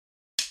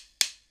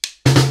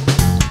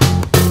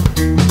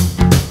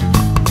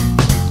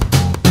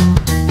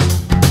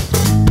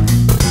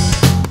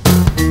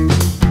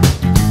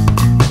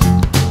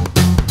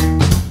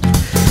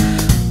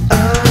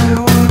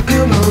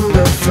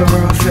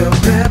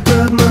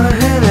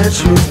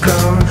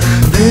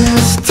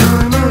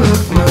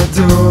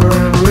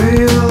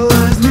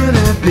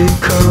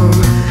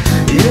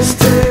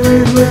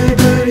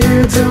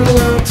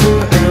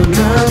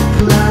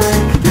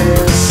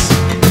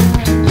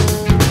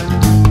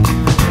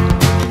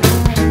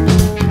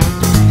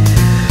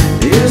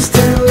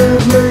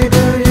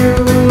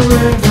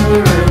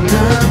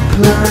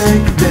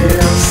like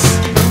this.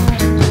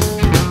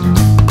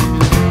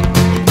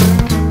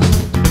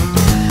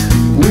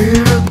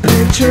 Weird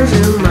pictures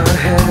in my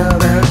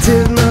head. I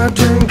did not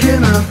drink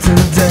enough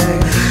today.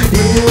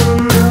 You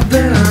know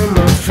that I'm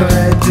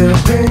afraid to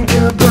think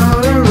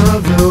about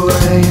another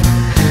way.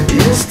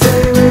 You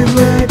stay with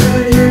me,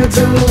 but you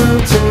don't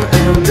want to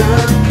end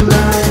up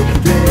like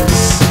this.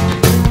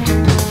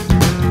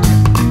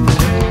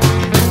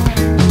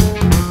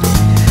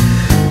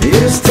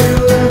 You still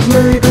love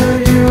me, but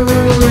you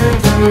will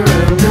never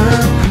end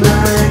up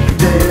like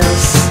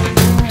this.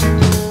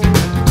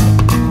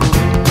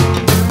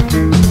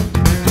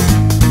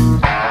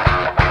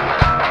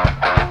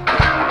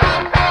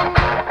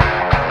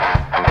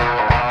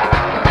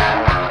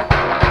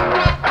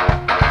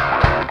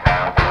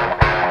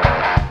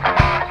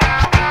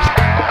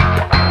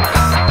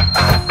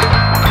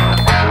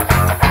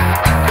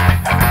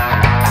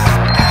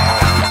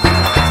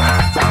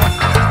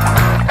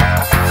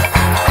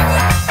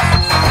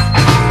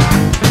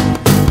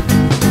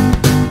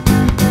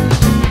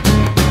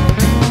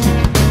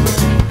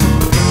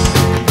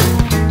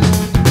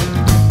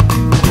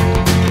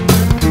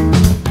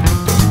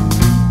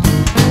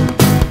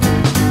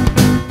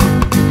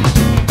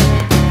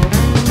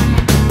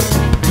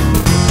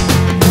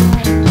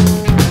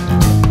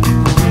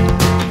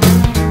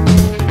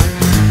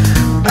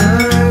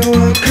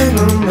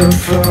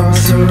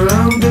 Surrounded